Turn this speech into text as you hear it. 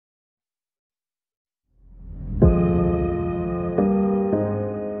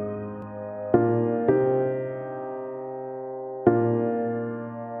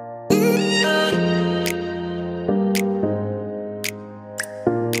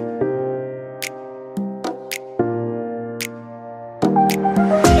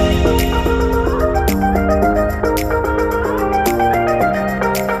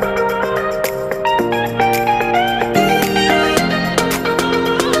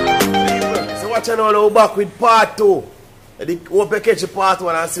watch now back with part 2. The hope you catch the part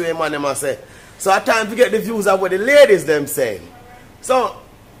 1 and see what man them say. So at time to get the views of what the ladies them saying. So,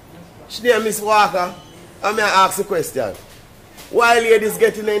 she name Miss Walker, and me ask the question. Why ladies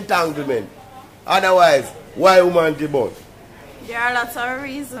getting entanglement? Otherwise, why women give born? There are lots of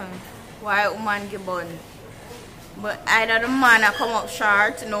reasons why women give born. But either the man come up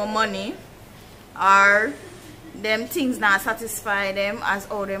short, no money, or them things not satisfy them as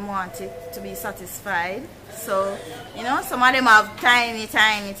how they want it to be satisfied. So, you know, some of them have tiny,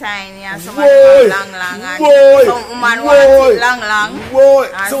 and some of them have long, and some women want it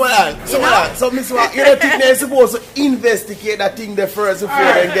long. So Miss Walker, you don't think they're supposed to investigate that thing the first before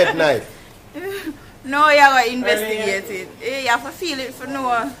they get knife? No, you have to investigate it. You have to feel it for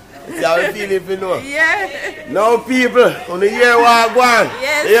know. You have to feel it for know? Yeah. Now people, on the year walk one,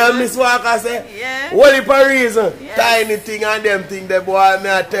 yes. you hear Miss Walker say, yeah. What is the reason? Yes. Tiny thing and them thing, the boy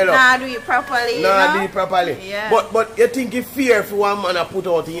may I tell you. Nah, do it properly. Nah, do it properly. Yeah. But you think it's fair for one man to put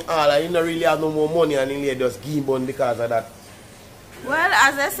out in all and you don't really have no more money and he just give him because of that? Well,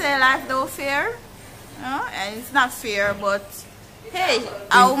 as I say, life don't fair. You know, and it's not fair, but hey,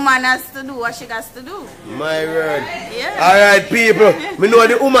 a woman has to do what she has to do. My word. Yeah. Alright, people. Me know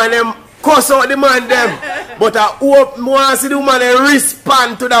the woman them cuss out the man them. But I hope me want to see the woman them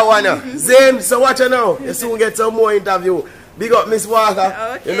respond to that one. Zane, so watch her now. You soon get some more interview. Big up Miss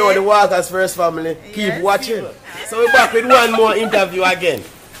Walker. Okay. You know the Walker's first family. Yes. Keep watching. So we're back with one more interview again.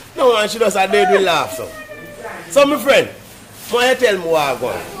 No one she just a dead will laugh. So my friend, why you tell me what I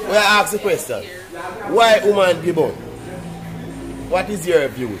go? When I ask the question, why woman give up? What is your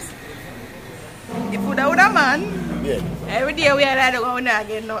views? If we don't have a man, yeah. Every day we are like, going to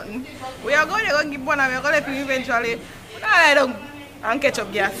get nothing. We are going to give one and we are going to let him eventually. We are like, and catch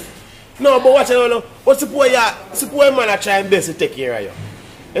up gas. No, but watch out now. But suppose a man try and best to take care of you.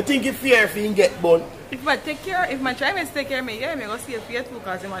 You think it's fair if he get born? If I try to take care of me, yeah, I'm going to see if he too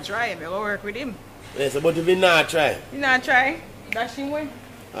because I'm going to try. I'm going to work with him. Yes, but if he not try? He not try, dash him away.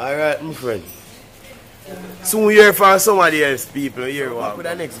 Alright, my friend. Soon we hear from somebody else, people. Here, walk with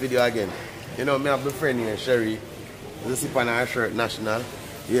the next video again. You know, me have my friend here, Sherry. You see on her shirt, National.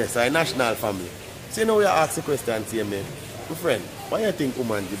 Yes, a national family. So you know we ask the question here, man. My friend, why do you think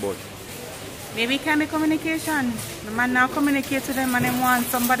woman give birth? Maybe it can be communication. The man now communicate to them and they want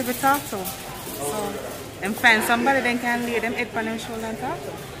somebody to talk to. So, them find somebody then can lay them head on them shoulder and talk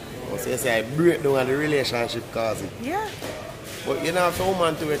to. Oh, so you say I break down and the relationship cause it. Yeah. But you know have a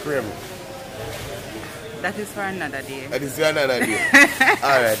woman to a crib. That is for another day. That is for another day.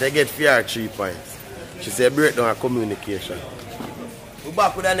 Alright, I get 3 points. She said break down her communication. We're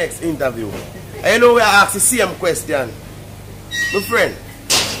back with the next interview. And you know we ask the same question. My friend,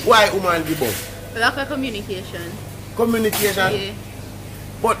 why woman give birth? Lack of communication. Communication? Yeah.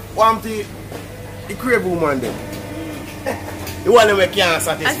 But one thing, the crave woman then. The one that can't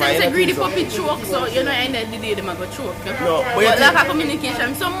satisfy. I say greedy puppy choke, so you know end of the day them a go choke. No, but lack of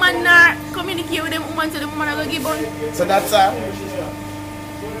communication. Some man not communicate with them woman so the woman a go give on. So that's all.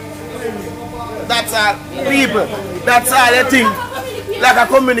 That's all. Yeah. People, that's all the thing. Lack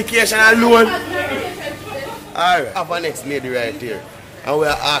of communication alone. Alright, I have a next lady right here. And we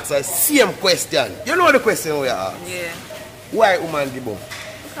are asked the same question. You know the question we are asked? Yeah. Why woman give up?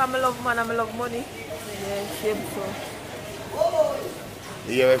 Because I love man and I love money. Yeah, same so.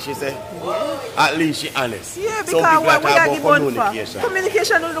 You hear what she say? Yeah. At least she honest. Yeah, because some people what talk we about are communication.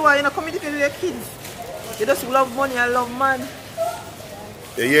 Communication is the way, you know, communicate with your kids. You just love money and love man.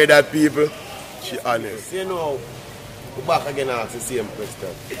 You hear that, people? She honest. You know, go back again and ask the same question.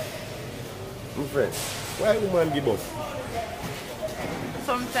 My friend, why woman give up?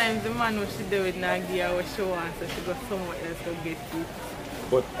 Sometimes the man what she do with not give her what she wants, so she go somewhere else to get it.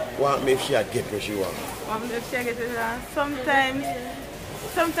 But what if she get what she wants? What if she get it?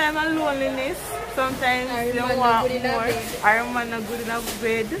 Sometimes a loneliness, sometimes they want more. Our man not good enough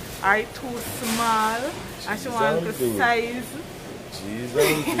bed, are too small, and she wants to size.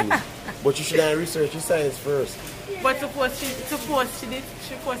 Jesus. But you should have researched the science first. But suppose she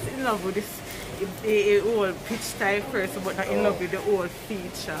was in love with this the whole pitch type first, but not in love with the whole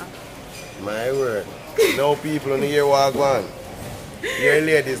feature. My word. Now people on the year walk on. Your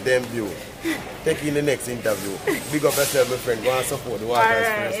ladies them view. Take in the next interview. Big up yourself, my friend. Go and support the Walker's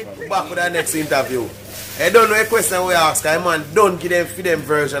first. Back with the next interview. I don't know a question we ask. I man don't give them for them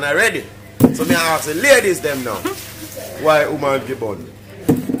version already. So me ask the ladies them now. Why woman give on?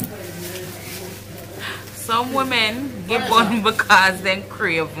 Some women give on because they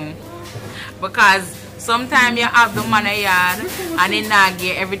crave them. Because sometimes you have the man a yard and they not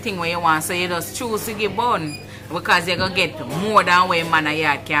get everything what you want, so you just choose to give on. Because you're going to get more than what a man a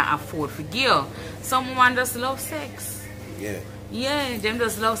yard can afford for give. Some women just love sex. Yeah. Yeah, them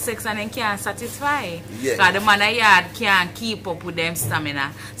just love sex and then can't satisfy. Yeah. Because the man a yard can't keep up with them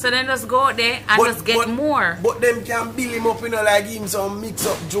stamina. So then just go out there and just get more. But them can build him up, you know, like give him some mix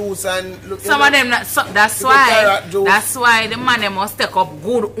up juice and look. Some of them, that's why the man them must take up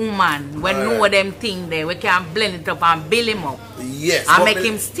good woman. When know them thing there, we can blend it up and build him up. Yes. And make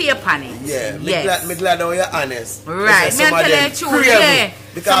him stay upon it. Yeah. Yes. Me glad how you're honest. Right. Me tell you the truth, yeah.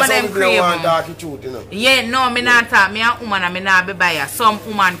 Because some of them crave want talk the truth, you know. Yeah, no, me not talk. Me a woman and me not be biased. Some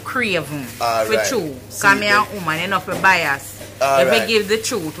woman crave for truth. Because me a woman, enough be biased. If we give the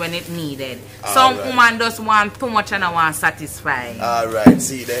truth when it needed. Some woman just want too much and I want satisfy. Alright,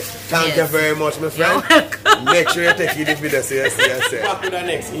 see that. Thank you very much, my friend. Make sure you take this video so you see. Back to the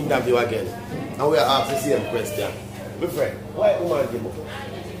next interview again. And we are asking the same question. My friend, why woman give up?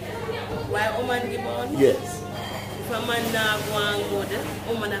 Why woman give up? Yes. If a man not go and good,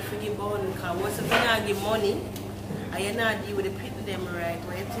 woman have to give up. Because once you not give money, and you not deal with the people them right,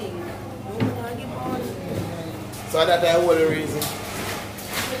 what you think? Woman not give up. So that's the whole reason.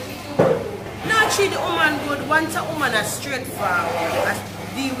 Not treat the woman good. Once a woman is straightforward,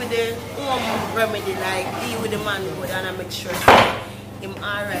 deal with the home remedy, like deal with the man good, and I make sure him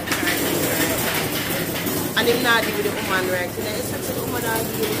alright. And him not deal with the woman right. So then it's such a woman not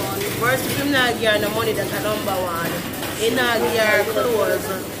deal with money. First, if him not give her the money, that's a number one. He not give her clothes.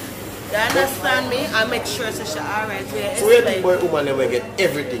 You understand me? I make sure so she alright. So you think boy woman never get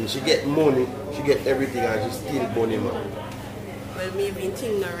everything. She get money, she get everything, and she still money, man. Well, maybe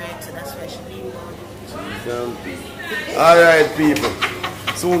thing not right, so that's why she leave money. Alright, people.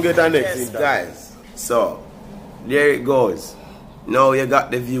 Soon get our next thing, guys. So, there it goes. Now you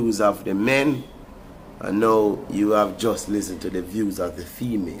got the views of the men, and now you have just listened to the views of the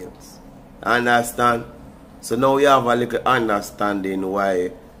females. Understand? So now you have a little understanding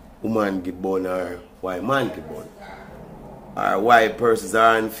why woman get born or why man get born. Or why persons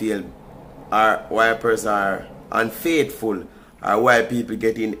are unfaithful, or why persons are unfaithful, or why people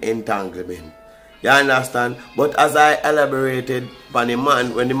get in entanglement. You understand? But as I elaborated on the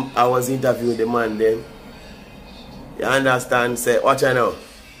man, when I was interviewing the man then, you understand, say, watch I know.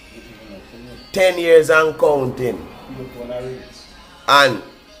 10 years and counting. And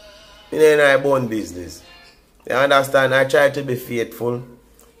in I born business. You understand? I try to be faithful.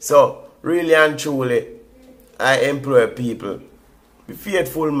 So, really and truly, I employ people. Be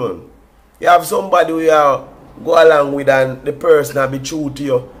faithful, man. You have somebody who you go along with and the person that be true to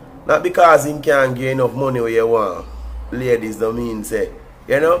you. Not because he can't get enough money where you want. Ladies don't mean say,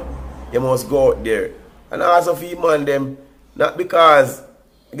 you know, you must go out there. And also for man them, not because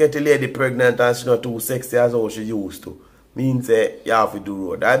you get a lady pregnant and she's not too sexy as how she used to. Means say you have to do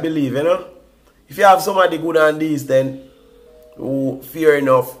road. I believe, you know. If you have somebody good on these then who fear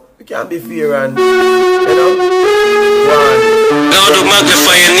enough, you can't be fear and you know. Lord will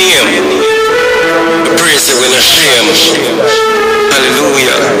magnify your name. The praise it with a shame.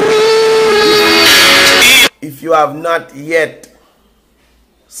 Hallelujah. If you have not yet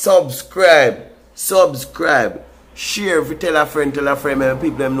subscribe, share, if you tell a friend, and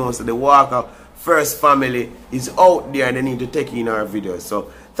people them know so the Walker First family is out there and they need to take in our videos.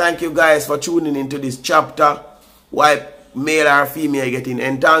 So thank you guys for tuning into this chapter. Why male or female getting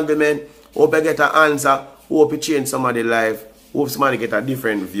entanglement. Hope I get an answer. Hope it change somebody's life. Hope somebody get a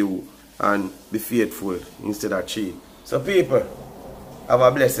different view and be faithful instead of cheat. So people, have a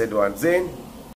blessed one. Zane.